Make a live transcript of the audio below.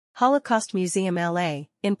Holocaust Museum LA,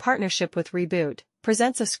 in partnership with Reboot,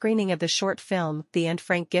 presents a screening of the short film The Anne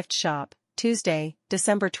Frank Gift Shop, Tuesday,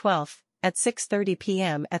 December 12, at 6:30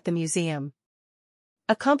 p.m. at the museum.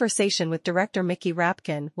 A conversation with director Mickey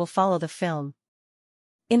Rapkin will follow the film.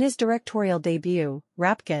 In his directorial debut,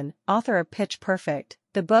 Rapkin, author of Pitch Perfect,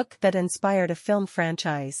 the book that inspired a film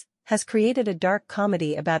franchise, has created a dark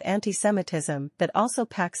comedy about anti-Semitism that also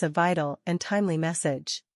packs a vital and timely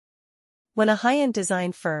message. When a high-end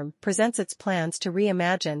design firm presents its plans to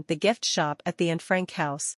reimagine the gift shop at the Anne Frank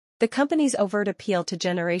house, the company's overt appeal to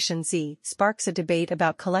Generation Z sparks a debate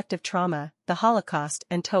about collective trauma, the Holocaust,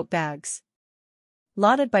 and tote bags.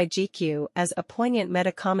 Lauded by GQ as a poignant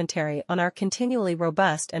meta-commentary on our continually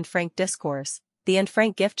robust and frank discourse, the Anne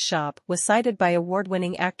Frank Gift Shop was cited by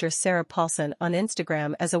award-winning actress Sarah Paulson on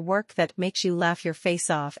Instagram as a work that makes you laugh your face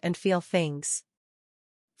off and feel things.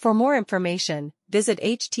 For more information, visit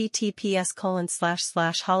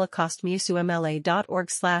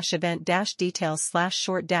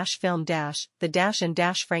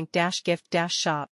https://holocaustmuseumla.org/event-details/short-film-the-and-frank-gift-shop.